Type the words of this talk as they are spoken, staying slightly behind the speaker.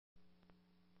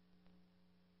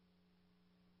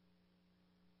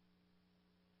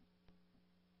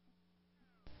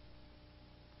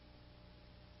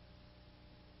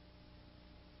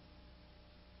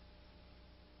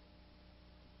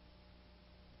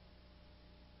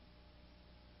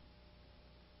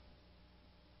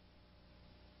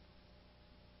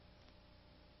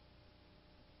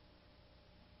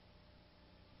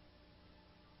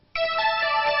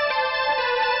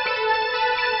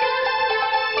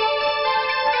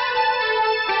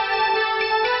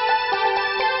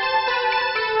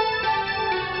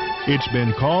It's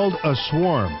been called a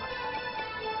swarm,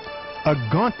 a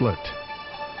gauntlet,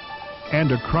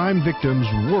 and a crime victim's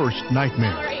worst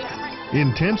nightmare.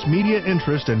 Intense media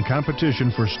interest and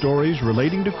competition for stories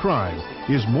relating to crime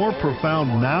is more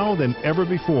profound now than ever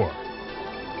before.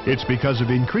 It's because of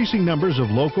increasing numbers of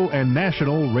local and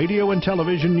national radio and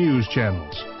television news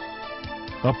channels,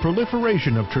 a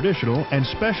proliferation of traditional and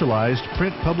specialized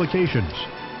print publications,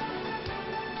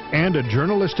 and a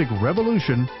journalistic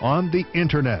revolution on the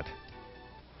internet.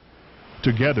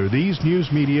 Together, these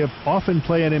news media often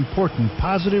play an important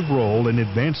positive role in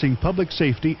advancing public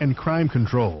safety and crime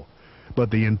control.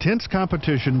 But the intense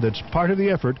competition that's part of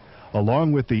the effort,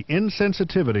 along with the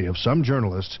insensitivity of some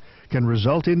journalists, can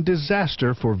result in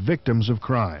disaster for victims of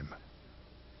crime.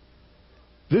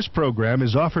 This program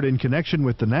is offered in connection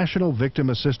with the National Victim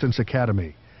Assistance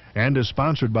Academy and is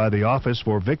sponsored by the Office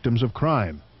for Victims of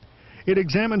Crime. It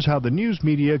examines how the news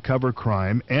media cover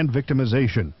crime and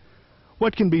victimization,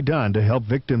 what can be done to help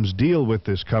victims deal with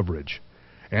this coverage,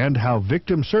 and how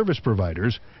victim service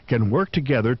providers can work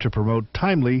together to promote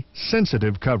timely,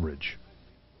 sensitive coverage.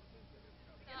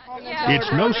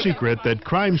 It's no secret that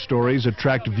crime stories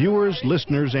attract viewers,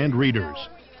 listeners, and readers.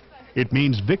 It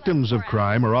means victims of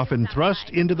crime are often thrust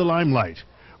into the limelight,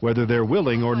 whether they're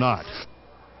willing or not.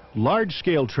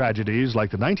 Large-scale tragedies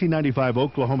like the 1995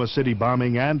 Oklahoma City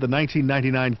bombing and the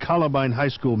 1999 Columbine High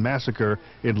School massacre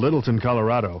in Littleton,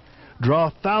 Colorado,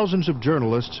 draw thousands of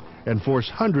journalists and force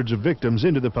hundreds of victims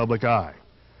into the public eye.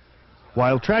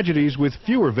 While tragedies with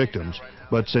fewer victims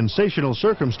but sensational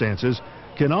circumstances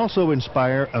can also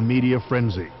inspire a media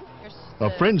frenzy.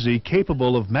 A frenzy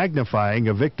capable of magnifying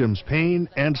a victim's pain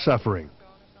and suffering.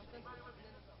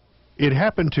 It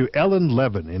happened to Ellen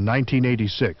Levin in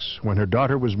 1986 when her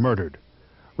daughter was murdered.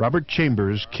 Robert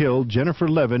Chambers killed Jennifer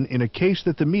Levin in a case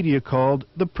that the media called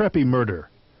the Preppy murder.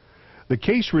 The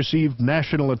case received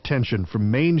national attention from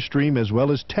mainstream as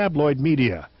well as tabloid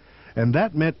media, and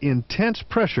that meant intense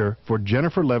pressure for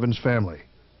Jennifer Levin's family.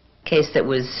 Case that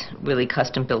was really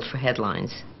custom built for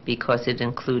headlines because it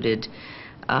included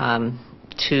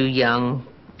two young,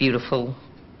 beautiful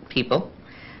people.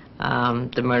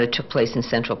 The murder took place in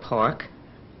Central Park.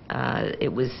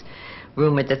 It was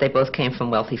rumored that they both came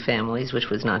from wealthy families, which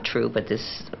was not true, but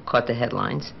this caught the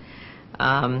headlines.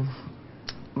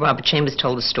 Robert Chambers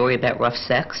told a story about rough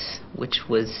sex, which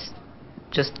was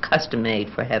just custom made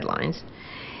for headlines.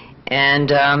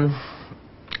 And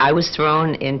I was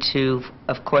thrown into,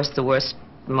 of course, the worst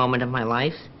moment of my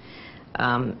life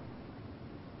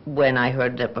when I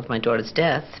heard of my daughter's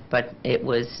death, but it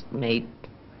was made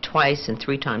twice and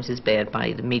three times as bad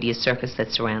by the media circus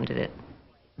that surrounded it.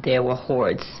 There were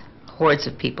hordes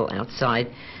of people outside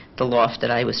the loft that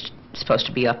I was supposed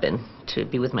to be up in to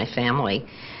be with my family.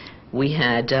 We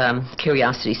had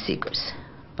curiosity seekers,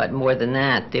 but more than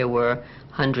that, there were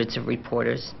hundreds of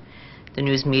reporters. The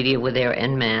news media were there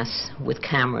en masse with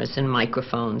cameras and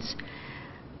microphones.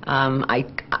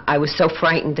 I was so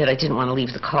frightened that I didn't want to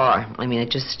leave the car. I mean,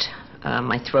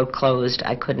 my throat closed.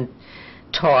 I couldn't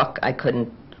talk. I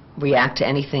couldn't react to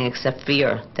anything except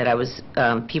fear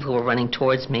that people were running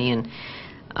towards me, and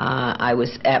I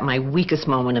was at my weakest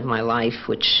moment of my life,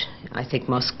 which I think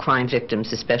most crime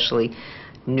victims, especially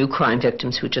new crime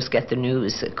victims who just get the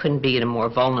news, it couldn't be at a more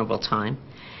vulnerable time.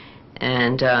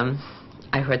 And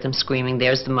I heard them screaming,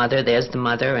 "There's the mother, there's the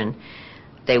mother," and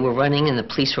they were running and the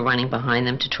police were running behind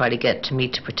them to try to get to me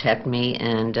to protect me,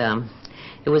 and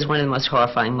it was one of the most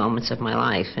horrifying moments of my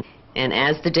life. And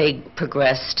as the day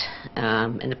progressed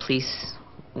and the police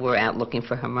were out looking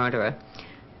for her murderer,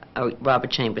 Robert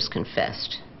Chambers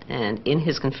confessed. And in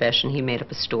his confession, he made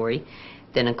up a story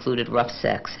that included rough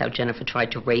sex, how Jennifer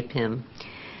tried to rape him.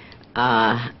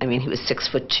 I mean, he was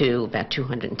 6'2", about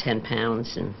 210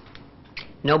 pounds, and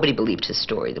nobody believed his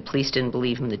story. The police didn't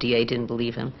believe him, the DA didn't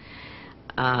believe him.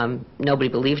 Nobody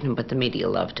believed him, but the media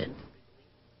loved it.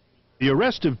 The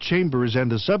arrest of Chambers and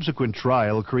the subsequent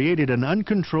trial created an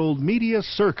uncontrolled media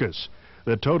circus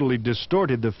that totally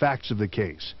distorted the facts of the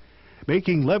case,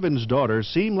 making Levin's daughter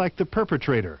seem like the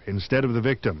perpetrator instead of the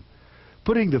victim,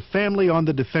 putting the family on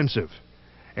the defensive,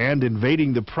 and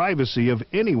invading the privacy of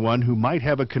anyone who might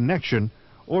have a connection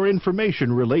or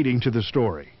information relating to the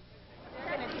story.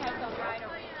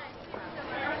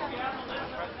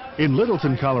 In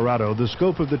Littleton, Colorado, the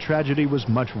scope of the tragedy was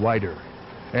much wider,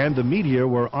 and the media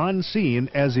were on scene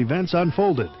as events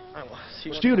unfolded.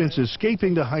 Students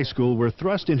escaping the high school were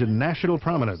thrust into national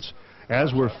prominence,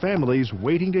 as were families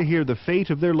waiting to hear the fate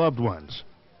of their loved ones.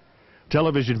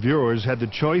 Television viewers had the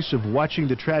choice of watching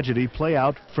the tragedy play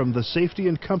out from the safety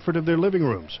and comfort of their living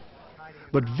rooms.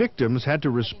 But victims had to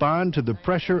respond to the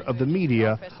pressure of the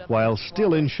media while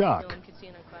still in shock.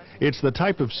 It's the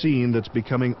type of scene that's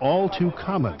becoming all too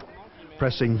common,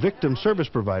 pressing victim service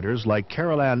providers like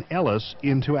Carol Ann Ellis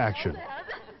into action.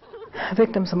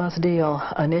 Victims must deal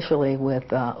initially with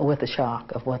the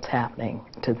shock of what's happening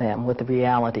to them, with the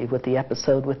reality, with the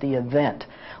episode, with the event,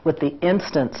 with the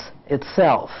instance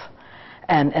itself.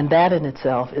 And that in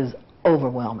itself is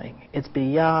overwhelming. It's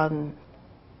beyond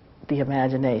the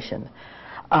imagination.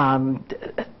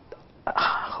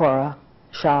 Horror,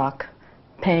 shock,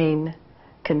 pain,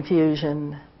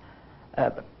 confusion.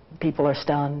 People are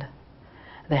stunned.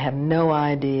 They have no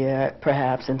idea,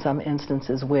 perhaps in some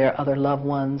instances, where other loved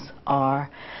ones are.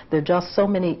 There are just so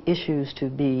many issues to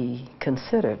be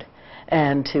considered.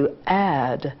 And to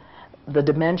add the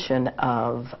dimension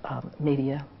of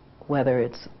media, whether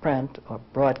it's print or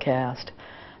broadcast,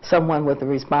 someone with the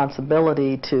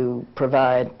responsibility to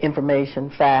provide information,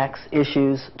 facts,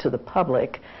 issues to the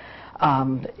public,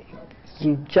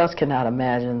 you just cannot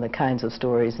imagine the kinds of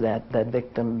stories that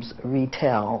victims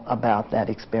retell about that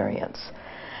experience.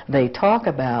 They talk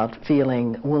about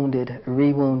feeling wounded,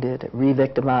 re-wounded,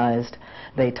 re-victimized.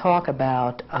 They talk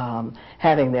about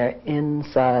having their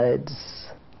insides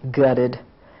gutted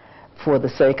for the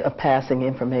sake of passing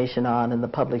information on and the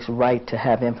public's right to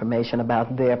have information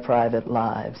about their private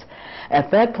lives.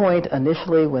 At that point,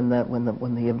 initially, when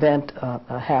the event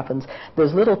happens,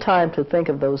 there's little time to think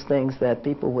of those things that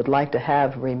people would like to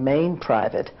have remain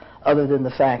private, other than the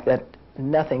fact that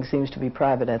nothing seems to be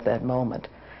private at that moment.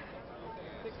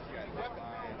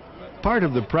 Part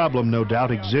of the problem, no doubt,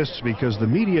 exists because the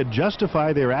media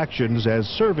justify their actions as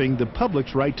serving the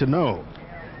public's right to know.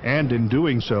 And in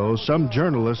doing so, some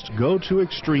journalists go to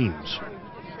extremes.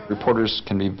 Reporters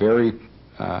can be very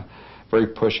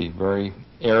pushy, very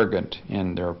arrogant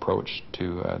in their approach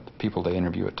to the people they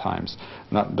interview at times.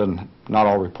 Not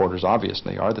all reporters,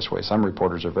 obviously, are this way. Some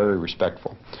reporters are very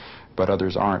respectful, but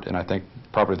others aren't. And I think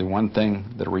probably the one thing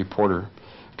that a reporter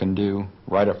can do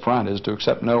right up front is to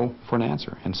accept no for an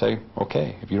answer and say,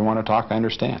 okay, if you don't want to talk, I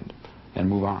understand, and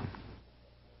move on.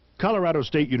 Colorado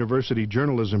State University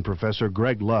journalism professor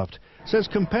Greg Luft says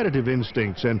competitive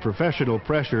instincts and professional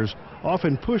pressures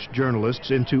often push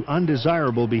journalists into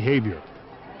undesirable behavior.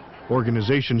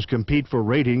 Organizations compete for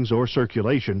ratings or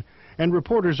circulation, and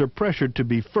reporters are pressured to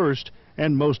be first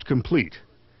and most complete.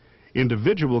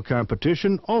 Individual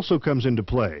competition also comes into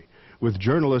play, with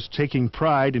journalists taking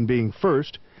pride in being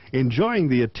first, enjoying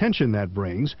the attention that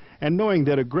brings, and knowing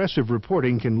that aggressive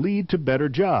reporting can lead to better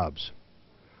jobs.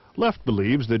 Luft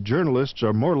believes that journalists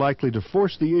are more likely to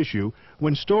force the issue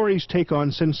when stories take on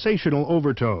sensational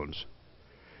overtones.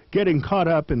 Getting caught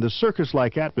up in the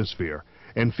circus-like atmosphere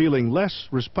and feeling less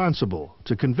responsible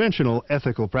to conventional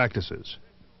ethical practices.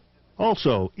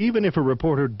 Also, even if a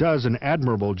reporter does an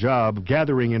admirable job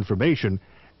gathering information,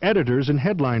 editors and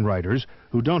headline writers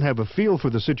who don't have a feel for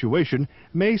the situation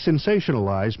may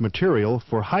sensationalize material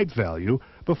for hype value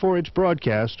before it's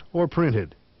broadcast or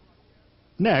printed.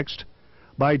 Next,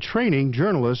 by training,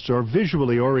 journalists are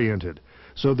visually oriented,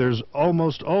 so there's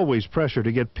almost always pressure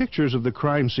to get pictures of the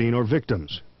crime scene or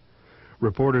victims.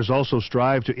 Reporters also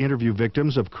strive to interview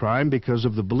victims of crime because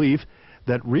of the belief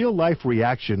that real-life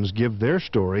reactions give their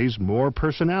stories more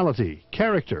personality,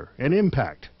 character, and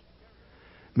impact.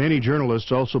 Many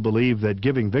journalists also believe that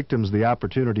giving victims the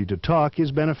opportunity to talk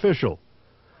is beneficial.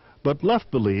 But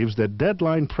Luft believes that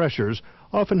deadline pressures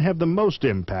often have the most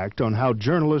impact on how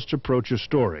journalists approach a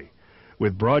story,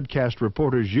 with broadcast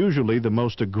reporters usually the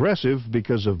most aggressive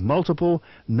because of multiple,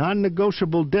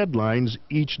 non-negotiable deadlines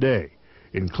each day,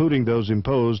 including those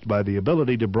imposed by the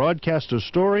ability to broadcast a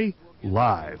story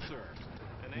live.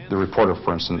 The reporter,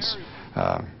 for instance,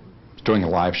 is doing a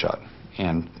live shot,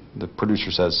 and the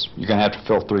producer says, you're going to have to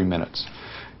fill 3 minutes.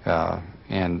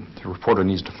 And the reporter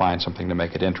needs to find something to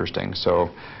make it interesting.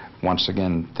 So once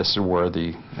again, this is where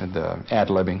the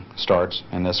ad-libbing starts,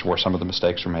 and this is where some of the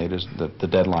mistakes are made, is the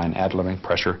deadline ad-libbing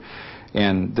pressure.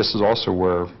 And this is also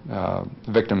where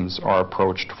victims are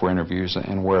approached for interviews,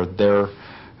 and where their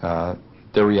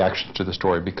reactions to the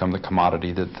story become the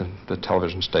commodity that the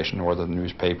television station or the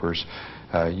newspapers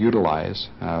utilize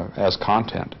as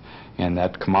content. And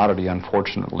that commodity,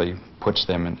 unfortunately, puts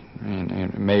them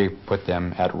and may put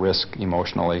them at risk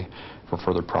emotionally for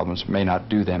further problems. It may not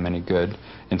do them any good.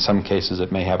 In some cases,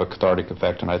 it may have a cathartic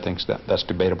effect, and I think that's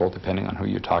debatable depending on who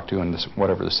you talk to and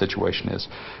whatever the situation is.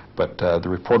 But the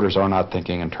reporters are not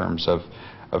thinking in terms of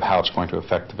how it's going to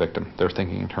affect the victim. They're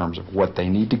thinking in terms of what they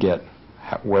need to get,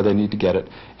 where they need to get it,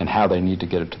 and how they need to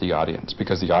get it to the audience,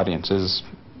 because the audience is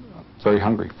very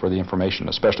hungry for the information,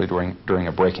 especially during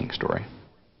a breaking story.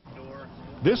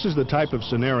 This is the type of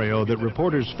scenario that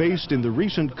reporters faced in the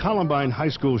recent Columbine high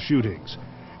school shootings,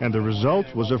 and the result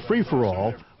was a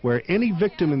free-for-all where any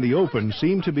victim in the open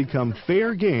seemed to become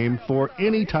fair game for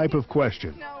any type of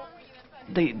question.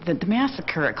 The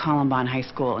massacre at Columbine High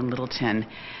School in Littleton,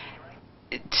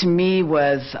 to me,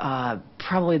 was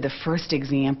probably the first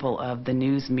example of the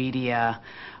news media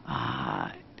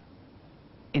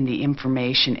in the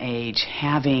information age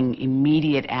having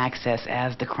immediate access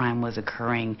as the crime was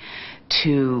occurring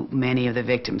to many of the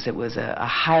victims. It was a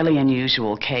highly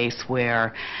unusual case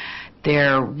where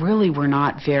there really were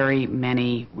not very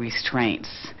many restraints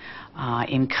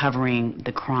in covering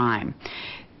the crime.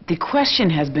 The question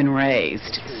has been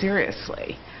raised,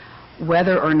 seriously,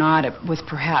 whether or not it was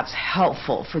perhaps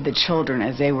helpful for the children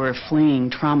as they were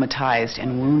fleeing traumatized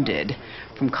and wounded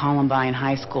from Columbine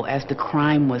High School as the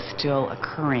crime was still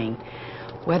occurring,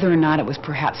 whether or not it was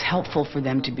perhaps helpful for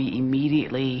them to be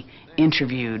immediately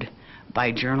interviewed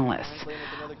by journalists.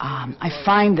 I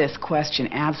find this question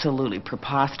absolutely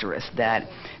preposterous, that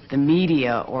the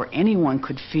media or anyone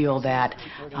could feel that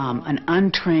an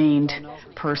untrained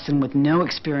person with no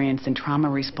experience in trauma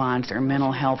response or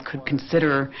mental health could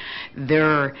consider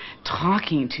their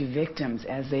talking to victims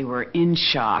as they were in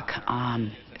shock,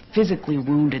 physically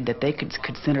wounded, that they could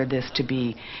consider this to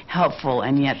be helpful,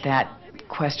 and yet that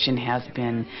question has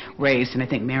been raised and I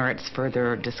think merits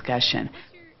further discussion.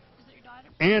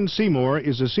 Ann Seymour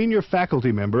is a senior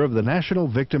faculty member of the National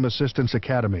Victim Assistance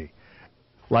Academy.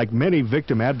 Like many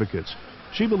victim advocates,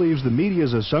 she believes the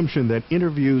media's assumption that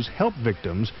interviews help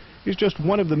victims is just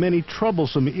one of the many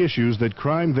troublesome issues that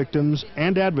crime victims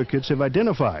and advocates have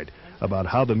identified about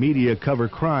how the media cover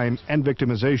crime and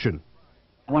victimization.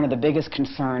 One of the biggest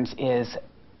concerns is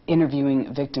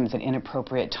interviewing victims at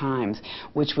inappropriate times,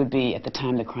 which would be at the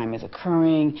time the crime is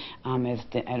occurring, as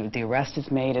the arrest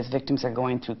is made, as victims are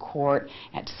going through court,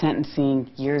 at sentencing,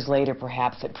 years later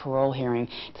perhaps at parole hearing.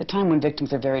 It's a time when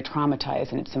victims are very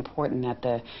traumatized, and it's important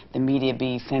that the media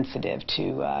be sensitive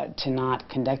to not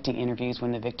conducting interviews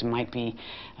when the victim might be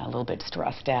a little bit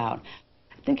stressed out.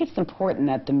 I think it's important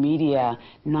that the media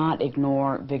not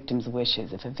ignore victims'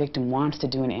 wishes. If a victim wants to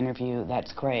do an interview,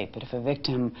 that's great. But if a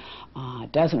victim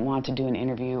doesn't want to do an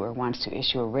interview or wants to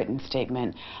issue a written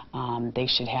statement, they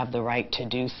should have the right to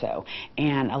do so.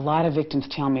 And a lot of victims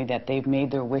tell me that they've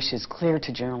made their wishes clear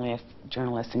to journalists,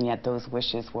 and yet those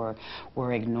wishes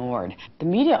were ignored. The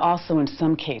media also, in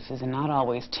some cases, and not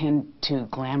always, tend to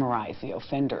glamorize the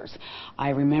offenders. I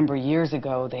remember years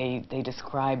ago they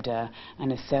described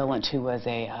an assailant who was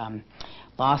a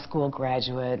law school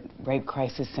graduate, rape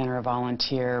crisis center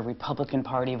volunteer, Republican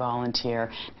Party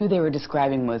volunteer. Who they were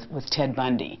describing was Ted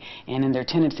Bundy. And in their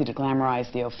tendency to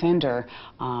glamorize the offender,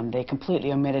 they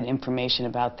completely omitted information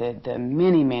about the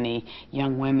many, many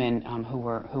young women who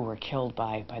were killed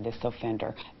by this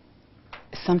offender.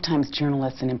 Sometimes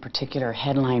journalists, and in particular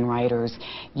headline writers,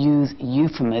 use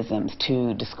euphemisms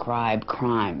to describe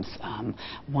crimes.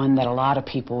 One that a lot of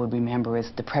people would remember is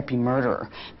the Preppy murder.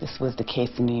 This was the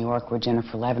case in New York where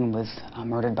Jennifer Levin was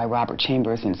murdered by Robert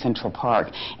Chambers in Central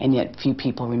Park, and yet few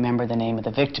people remember the name of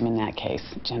the victim in that case,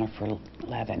 Jennifer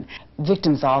Levin.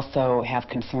 Victims also have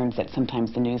concerns that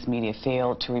sometimes the news media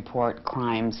fail to report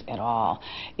crimes at all.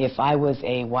 If I was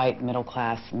a white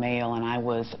middle-class male and I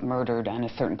was murdered in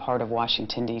a certain part of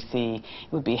Washington, D.C.,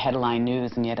 it would be headline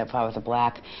news, and yet if I was a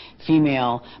black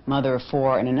female mother of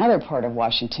four in another part of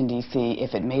Washington, D.C.,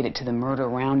 if it made it to the murder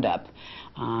roundup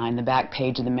in the back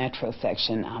page of the Metro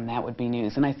section, that would be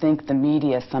news. And I think the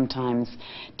media sometimes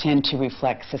tend to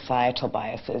reflect societal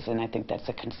biases, and I think that's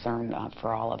a concern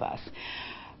for all of us.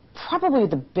 Probably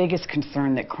the biggest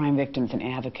concern that crime victims and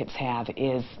advocates have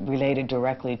is related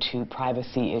directly to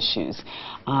privacy issues.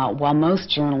 While most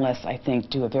journalists, I think,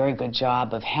 do a very good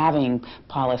job of having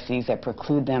policies that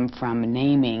preclude them from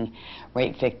naming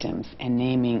rape victims and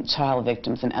naming child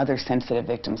victims and other sensitive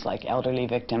victims like elderly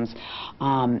victims,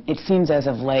 it seems as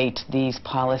of late these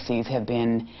policies have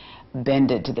been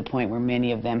bended to the point where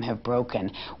many of them have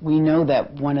broken. We know that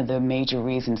one of the major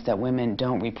reasons that women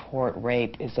don't report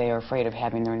rape is they are afraid of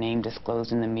having their name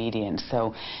disclosed in the media. And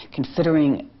so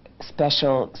considering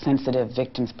special sensitive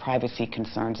victims' privacy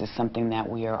concerns is something that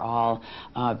we are all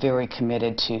very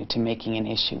committed to making an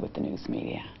issue with the news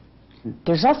media.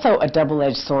 There's also a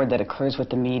double-edged sword that occurs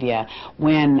with the media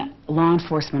when law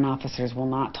enforcement officers will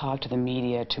not talk to the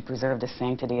media to preserve the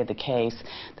sanctity of the case.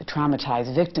 The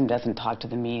traumatized victim doesn't talk to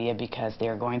the media because they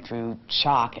are going through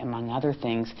shock, among other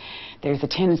things. There's a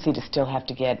tendency to still have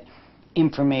to get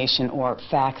information or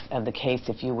facts of the case,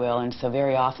 if you will, and so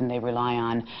very often they rely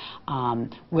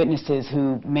on witnesses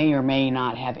who may or may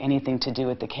not have anything to do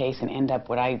with the case and end up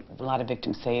what a lot of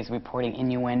victims say is reporting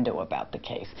innuendo about the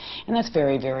case. And that's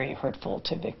very, very hurtful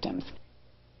to victims.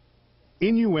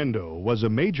 Innuendo was a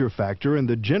major factor in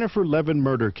the Jennifer Levin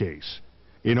murder case.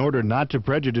 In order not to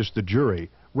prejudice the jury,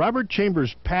 Robert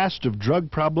Chambers' past of drug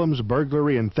problems,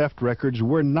 burglary, and theft records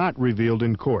were not revealed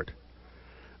in court.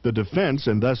 The defense,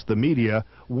 and thus the media,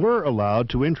 were allowed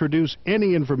to introduce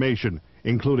any information,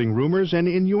 including rumors and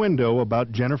innuendo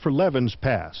about Jennifer Levin's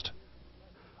past.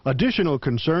 Additional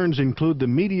concerns include the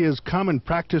media's common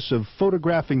practice of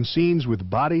photographing scenes with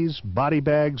bodies, body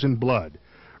bags, and blood,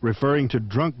 referring to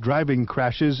drunk driving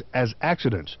crashes as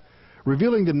accidents,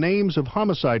 revealing the names of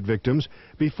homicide victims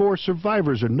before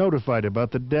survivors are notified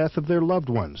about the death of their loved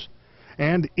ones,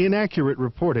 and inaccurate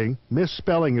reporting,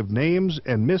 misspelling of names,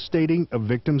 and misstating of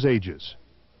victims' ages.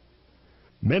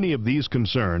 Many of these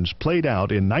concerns played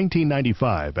out in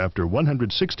 1995 after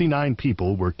 169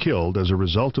 people were killed as a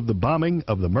result of the bombing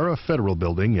of the Murrah Federal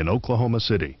Building in Oklahoma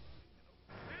City.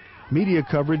 Media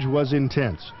coverage was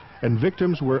intense, and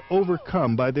victims were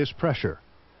overcome by this pressure.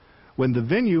 When the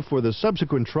venue for the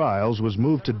subsequent trials was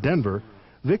moved to Denver,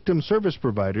 victim service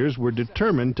providers were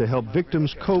determined to help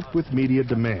victims cope with media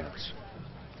demands.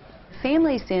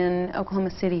 Families in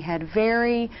Oklahoma City had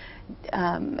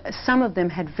some of them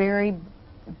had very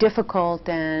difficult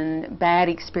and bad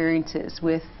experiences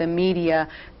with the media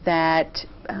that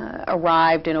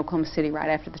arrived in Oklahoma City right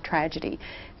after the tragedy.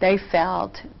 They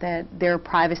felt that their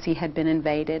privacy had been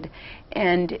invaded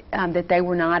and that they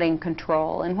were not in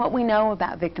control. And what we know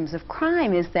about victims of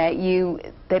crime is that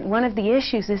one of the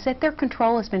issues is that their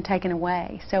control has been taken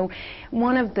away. So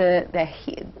one of the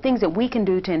things that we can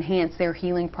do to enhance their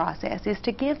healing process is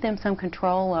to give them some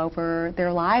control over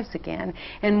their lives again.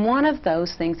 And one of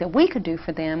those things that we could do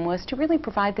for them was to really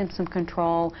provide them some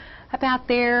control about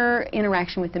their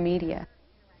interaction with the media.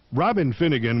 Robin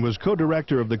Finnegan was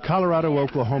co-director of the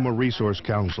Colorado-Oklahoma Resource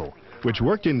Council, which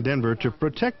worked in Denver to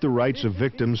protect the rights of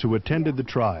victims who attended the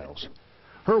trials.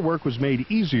 Her work was made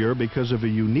easier because of a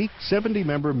unique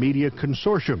 70-member media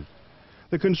consortium.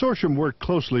 The consortium worked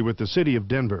closely with the city of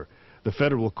Denver, the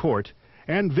federal court,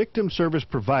 and victim service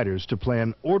providers to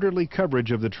plan orderly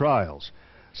coverage of the trials,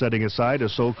 setting aside a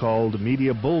so-called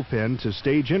media bullpen to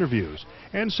stage interviews,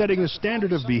 and setting a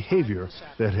standard of behavior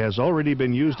that has already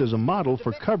been used as a model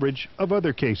for coverage of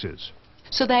other cases.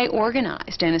 So they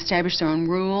organized and established their own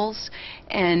rules,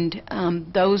 and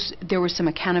there was some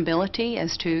accountability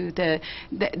as to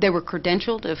they were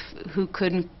credentialed of who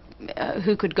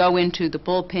could go into the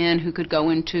bullpen, who could go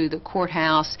into the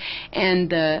courthouse, and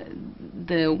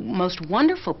the most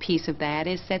wonderful piece of that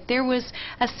is that there was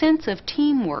a sense of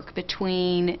teamwork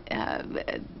between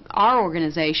our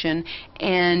organization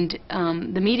and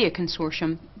the media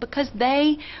consortium, because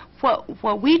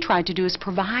what we tried to do is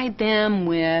provide them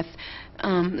with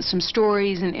some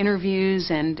stories and interviews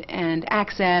and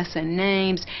access and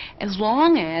names, as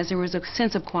long as there was a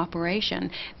sense of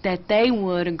cooperation, that they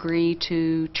would agree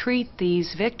to treat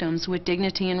these victims with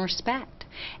dignity and respect.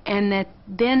 And that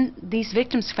then these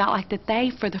victims felt like that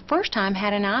they, for the first time,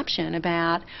 had an option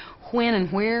about when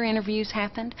and where interviews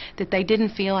happened, that they didn't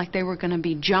feel like they were going to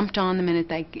be jumped on the minute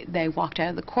they walked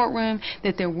out of the courtroom,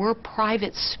 that there were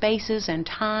private spaces and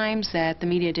times that the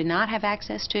media did not have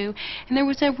access to, and there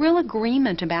was a real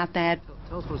agreement about that.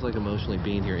 Tell us what it's like emotionally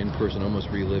being here in person, almost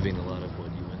reliving a lot of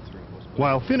what you went through.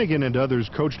 While Finnegan and others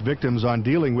coached victims on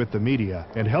dealing with the media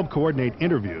and helped coordinate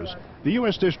interviews, the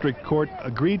U.S. District Court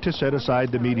agreed to set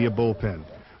aside the media bullpen,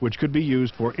 which could be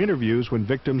used for interviews when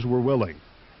victims were willing.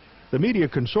 The media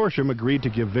consortium agreed to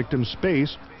give victims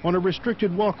space on a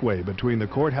restricted walkway between the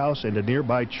courthouse and a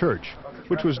nearby church,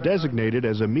 which was designated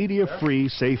as a media-free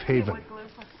safe haven.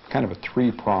 Kind of a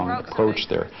three-pronged approach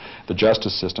there. The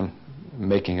justice system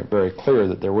making it very clear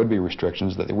that there would be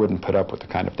restrictions, that they wouldn't put up with the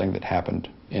kind of thing that happened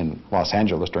in Los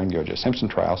Angeles during the O.J. Simpson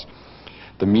trials.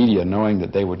 The media knowing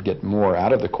that they would get more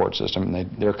out of the court system and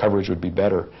their coverage would be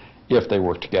better if they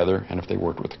worked together and if they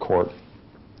worked with the court.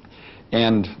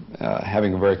 And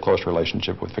having a very close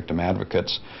relationship with victim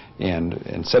advocates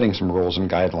and setting some rules and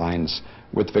guidelines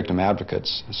with victim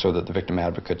advocates so that the victim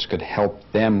advocates could help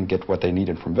them get what they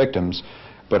needed from victims,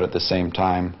 but at the same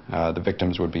time the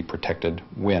victims would be protected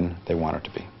when they wanted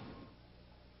to be.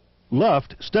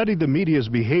 Luft studied the media's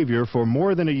behavior for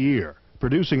more than a year,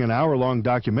 producing an hour-long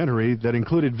documentary that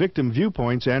included victim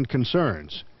viewpoints and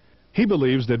concerns. He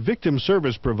believes that victim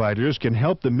service providers can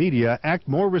help the media act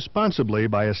more responsibly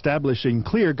by establishing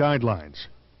clear guidelines.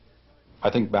 I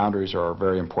think boundaries are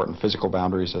very important, physical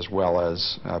boundaries as well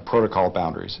as protocol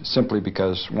boundaries, simply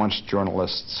because once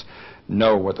journalists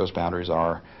know what those boundaries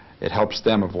are, it helps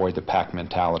them avoid the pack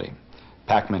mentality.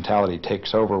 Pack mentality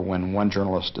takes over when one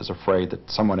journalist is afraid that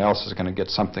someone else is going to get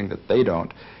something that they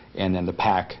don't, and then the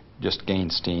pack just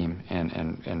gains steam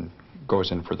and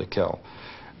goes in for the kill.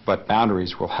 but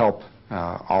boundaries will help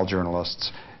all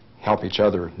journalists help each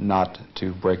other not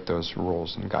to break those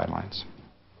rules and guidelines.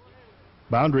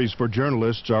 Boundaries for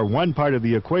journalists are one part of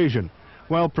the equation,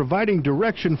 while providing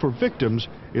direction for victims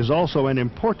is also an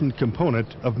important component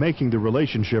of making the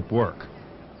relationship work.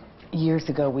 Years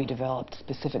ago, we developed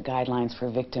specific guidelines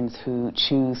for victims who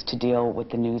choose to deal with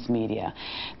the news media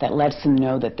that lets them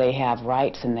know that they have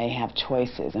rights and they have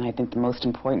choices. And I think the most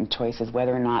important choice is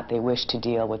whether or not they wish to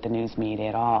deal with the news media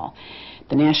at all.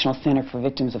 The National Center for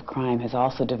Victims of Crime has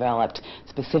also developed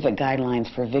specific guidelines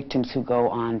for victims who go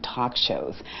on talk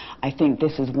shows. I think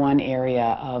this is one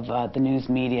area of the news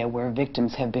media where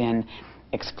victims have been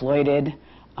exploited,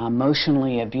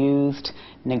 emotionally abused,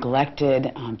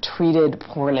 neglected, treated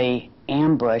poorly,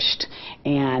 ambushed,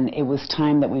 and it was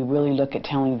time that we really look at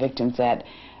telling victims that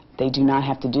they do not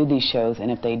have to do these shows,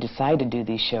 and if they decide to do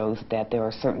these shows, that there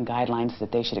are certain guidelines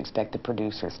that they should expect the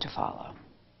producers to follow.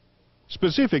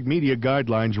 Specific media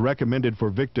guidelines recommended for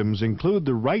victims include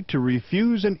the right to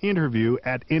refuse an interview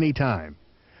at any time,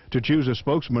 to choose a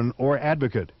spokesman or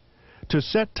advocate, to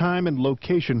set time and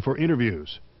location for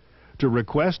interviews, to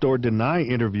request or deny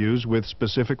interviews with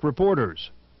specific reporters,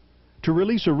 to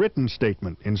release a written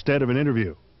statement instead of an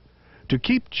interview, to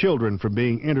keep children from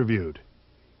being interviewed,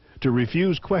 to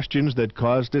refuse questions that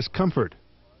cause discomfort,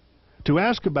 to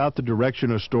ask about the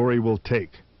direction a story will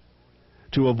take,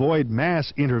 to avoid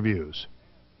mass interviews,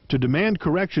 to demand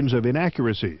corrections of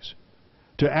inaccuracies,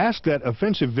 to ask that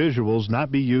offensive visuals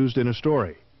not be used in a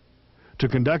story, to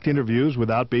conduct interviews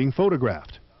without being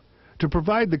photographed, to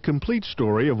provide the complete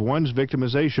story of one's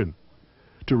victimization,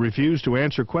 to refuse to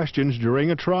answer questions during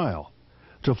a trial,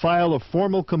 to file a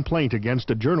formal complaint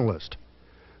against a journalist,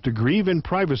 to grieve in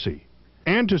privacy,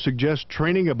 and to suggest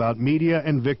training about media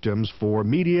and victims for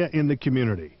media in the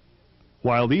community.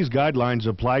 While these guidelines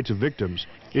apply to victims,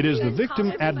 it is the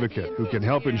victim advocate who can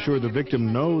help ensure the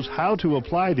victim knows how to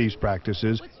apply these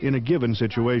practices in a given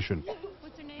situation.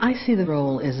 I see the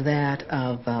role as that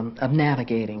of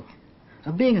navigating,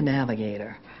 of being a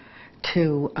navigator,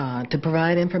 to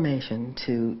provide information,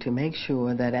 to make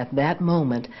sure that at that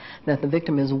moment that the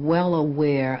victim is well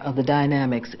aware of the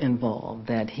dynamics involved,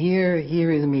 that here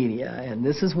is media and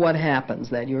this is what happens,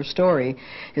 that your story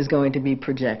is going to be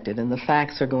projected and the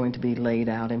facts are going to be laid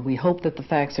out, and we hope that the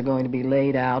facts are going to be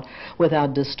laid out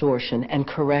without distortion and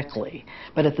correctly.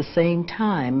 But at the same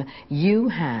time, you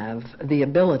have the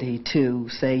ability to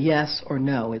say yes or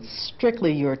no. It's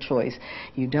strictly your choice.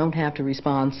 You don't have to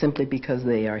respond simply because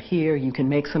they are here. You can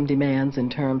make some demands in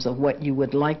terms of what you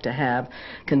would like to have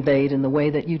conveyed in the way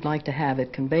that you'd like to have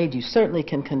it conveyed. You certainly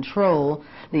can control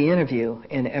the interview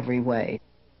in every way.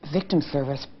 Victim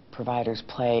service providers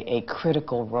play a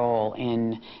critical role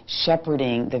in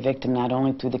shepherding the victim not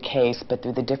only through the case but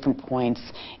through the different points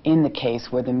in the case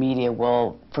where the media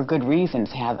will, for good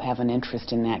reasons, have an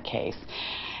interest in that case.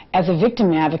 As a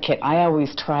victim advocate, I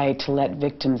always try to let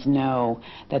victims know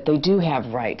that they do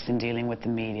have rights in dealing with the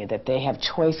media, that they have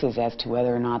choices as to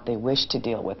whether or not they wish to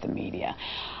deal with the media.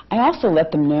 I also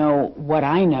let them know what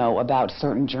I know about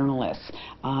certain journalists.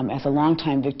 As a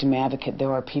longtime victim advocate,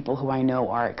 there are people who I know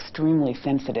are extremely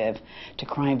sensitive to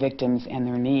crime victims and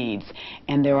their needs.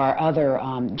 And there are other,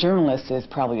 journalists is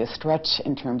probably a stretch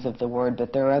in terms of the word,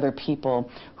 but there are other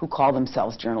people who call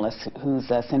themselves journalists whose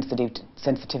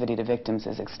sensitivity to victims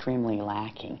is extremely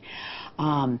lacking.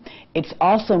 It's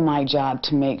also my job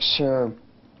to make sure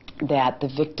that the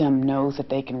victim knows that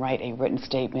they can write a written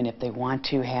statement if they want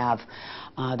to have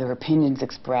their opinions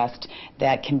expressed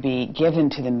that can be given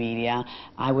to the media.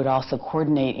 I would also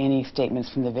coordinate any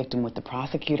statements from the victim with the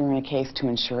prosecutor in a case to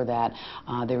ensure that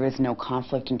there is no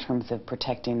conflict in terms of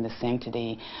protecting the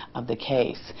sanctity of the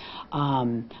case.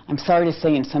 I'm sorry to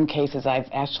say in some cases I've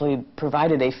actually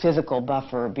provided a physical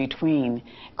buffer between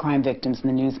crime victims and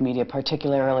the news media,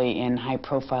 particularly in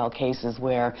high-profile cases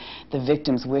where the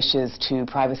victim's wishes to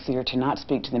privacy or to not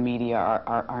speak to the media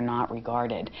are not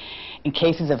regarded. In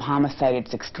cases of homicide,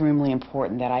 it's extremely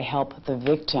important that I help the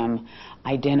victim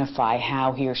identify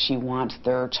how he or she wants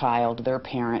their child, their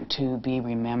parent, to be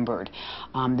remembered.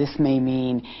 This may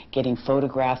mean getting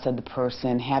photographs of the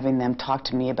person, having them talk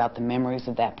to me about the memories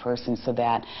of that person so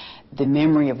that the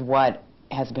memory of what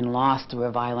has been lost through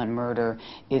a violent murder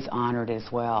is honored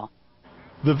as well.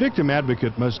 The victim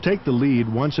advocate must take the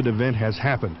lead once an event has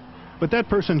happened, but that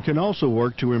person can also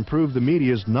work to improve the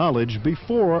media's knowledge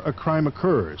before a crime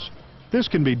occurs. This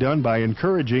can be done by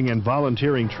encouraging and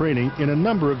volunteering training in a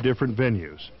number of different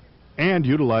venues and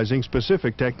utilizing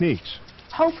specific techniques.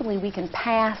 Hopefully we can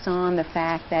pass on the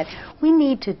fact that we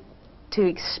need to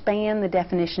expand the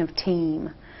definition of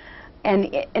team.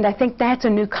 And I think that's a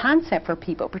new concept for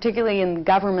people, particularly in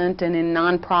government and in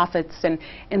nonprofits and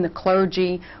in the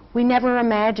clergy. We never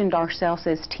imagined ourselves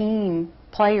as team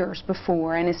players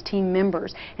before and as team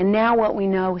members. And now what we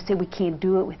know is that we can't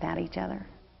do it without each other.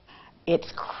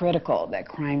 It's critical that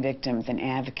crime victims and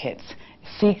advocates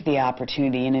seek the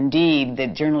opportunity, and indeed the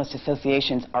journalist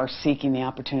associations are seeking the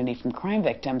opportunity from crime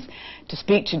victims to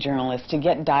speak to journalists, to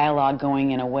get dialogue going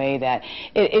in a way that,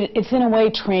 it's in a way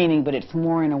training, but it's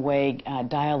more in a way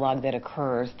dialogue that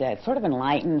occurs that sort of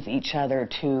enlightens each other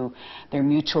to their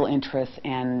mutual interests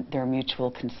and their mutual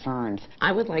concerns.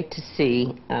 I would like to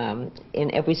see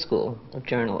in every school of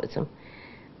journalism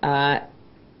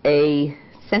a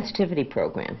sensitivity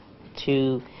program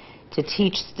to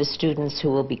teach the students who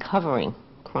will be covering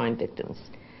crime victims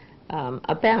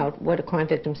about what a crime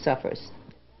victim suffers.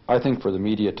 I think for the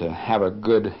media to have a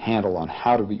good handle on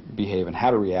how to behave and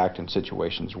how to react in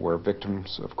situations where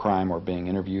victims of crime are being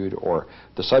interviewed or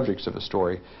the subjects of a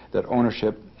story, that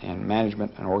ownership and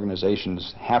management and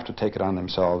organizations have to take it on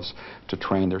themselves to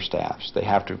train their staffs. They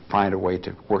have to find a way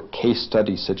to work case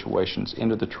study situations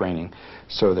into the training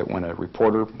so that when a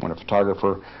reporter, when a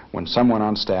photographer, when someone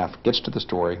on staff gets to the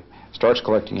story, starts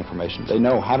collecting information, they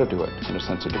know how to do it in a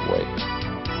sensitive way.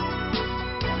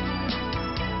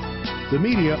 The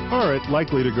media aren't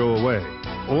likely to go away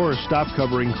or stop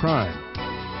covering crime.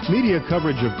 Media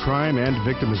coverage of crime and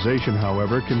victimization,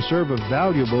 however, can serve a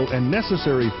valuable and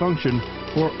necessary function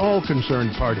for all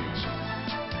concerned parties.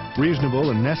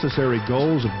 Reasonable and necessary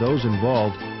goals of those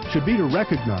involved should be to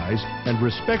recognize and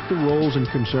respect the roles and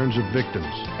concerns of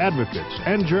victims, advocates,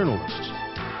 and journalists,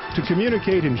 to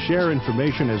communicate and share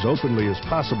information as openly as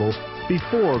possible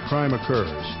before crime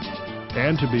occurs,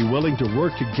 and to be willing to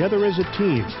work together as a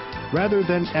team rather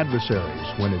than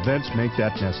adversaries when events make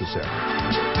that necessary.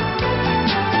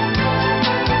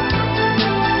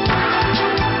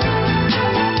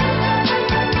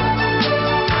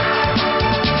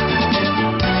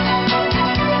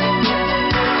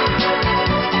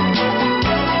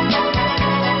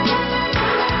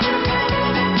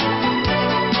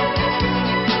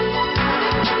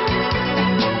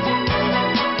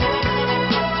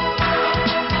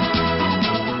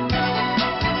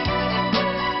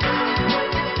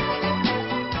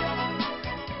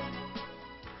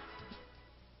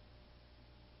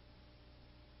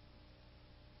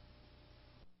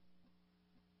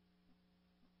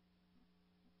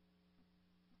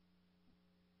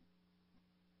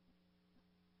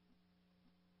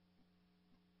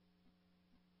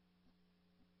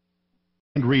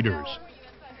 Readers.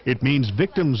 It means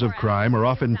victims of crime are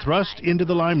often thrust into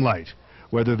the limelight,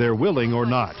 whether they're willing or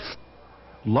not.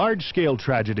 Large-scale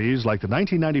tragedies like the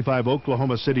 1995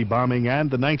 Oklahoma City bombing and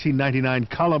the 1999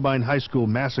 Columbine High School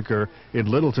massacre in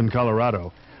Littleton,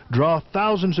 Colorado, draw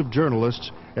thousands of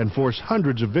journalists and force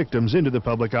hundreds of victims into the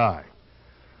public eye.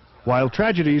 While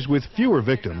tragedies with fewer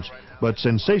victims but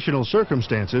sensational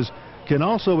circumstances can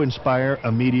also inspire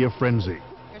a media frenzy.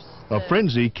 A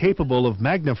frenzy capable of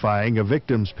magnifying a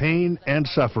victim's pain and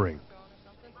suffering.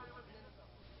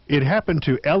 It happened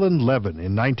to Ellen Levin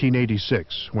in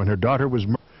 1986 when her daughter was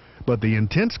murdered. But the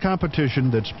intense competition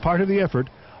that's part of the effort,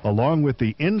 along with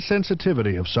the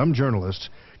insensitivity of some journalists,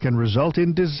 can result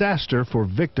in disaster for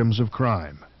victims of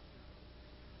crime.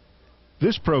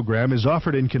 This program is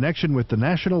offered in connection with the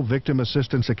National Victim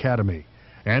Assistance Academy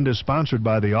and is sponsored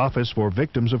by the Office for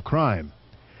Victims of Crime.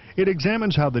 It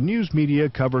examines how the news media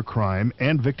cover crime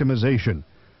and victimization,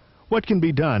 what can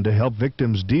be done to help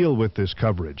victims deal with this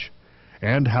coverage,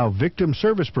 and how victim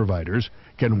service providers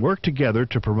can work together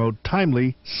to promote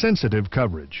timely, sensitive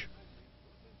coverage.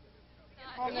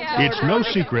 It's no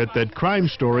secret that crime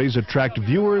stories attract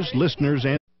viewers, listeners,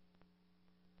 and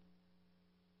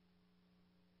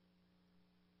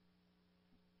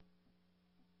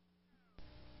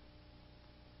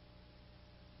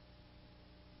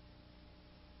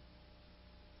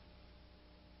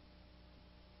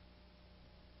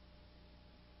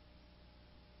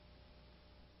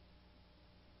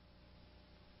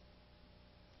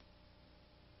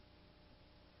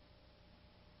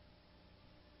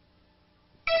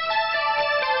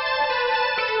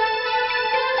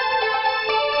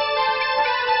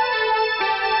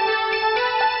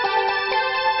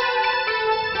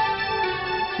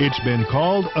it's been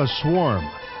called a swarm,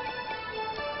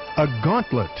 a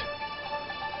gauntlet,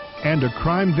 and a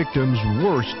crime victim's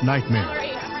worst nightmare.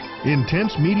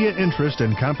 Intense media interest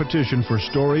and competition for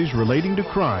stories relating to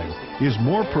crime is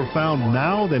more profound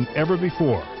now than ever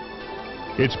before.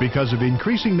 It's because of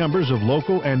increasing numbers of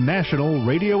local and national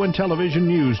radio and television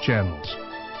news channels,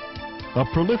 a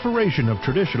proliferation of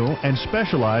traditional and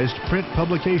specialized print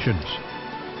publications,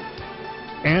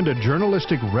 and a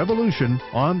journalistic revolution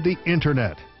on the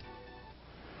Internet.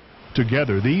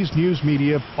 Together, these news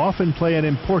media often play an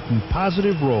important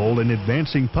positive role in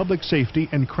advancing public safety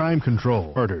and crime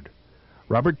control. Murdered.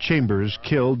 Robert Chambers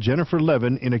killed Jennifer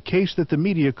Levin in a case that the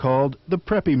media called the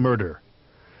Preppy murder.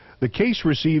 The case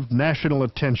received national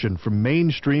attention from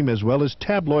mainstream as well as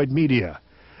tabloid media,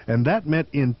 and that meant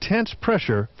intense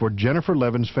pressure for Jennifer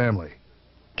Levin's family.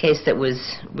 Case that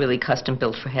was really custom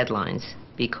built for headlines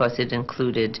because it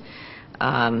included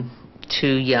 2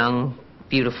 young,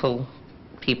 beautiful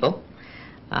people.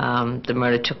 The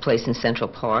murder took place in Central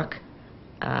Park.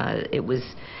 It was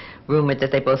rumored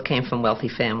that they both came from wealthy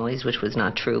families, which was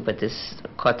not true, but this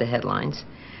caught the headlines.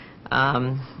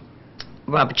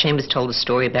 Robert Chambers told a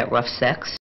story about rough sex.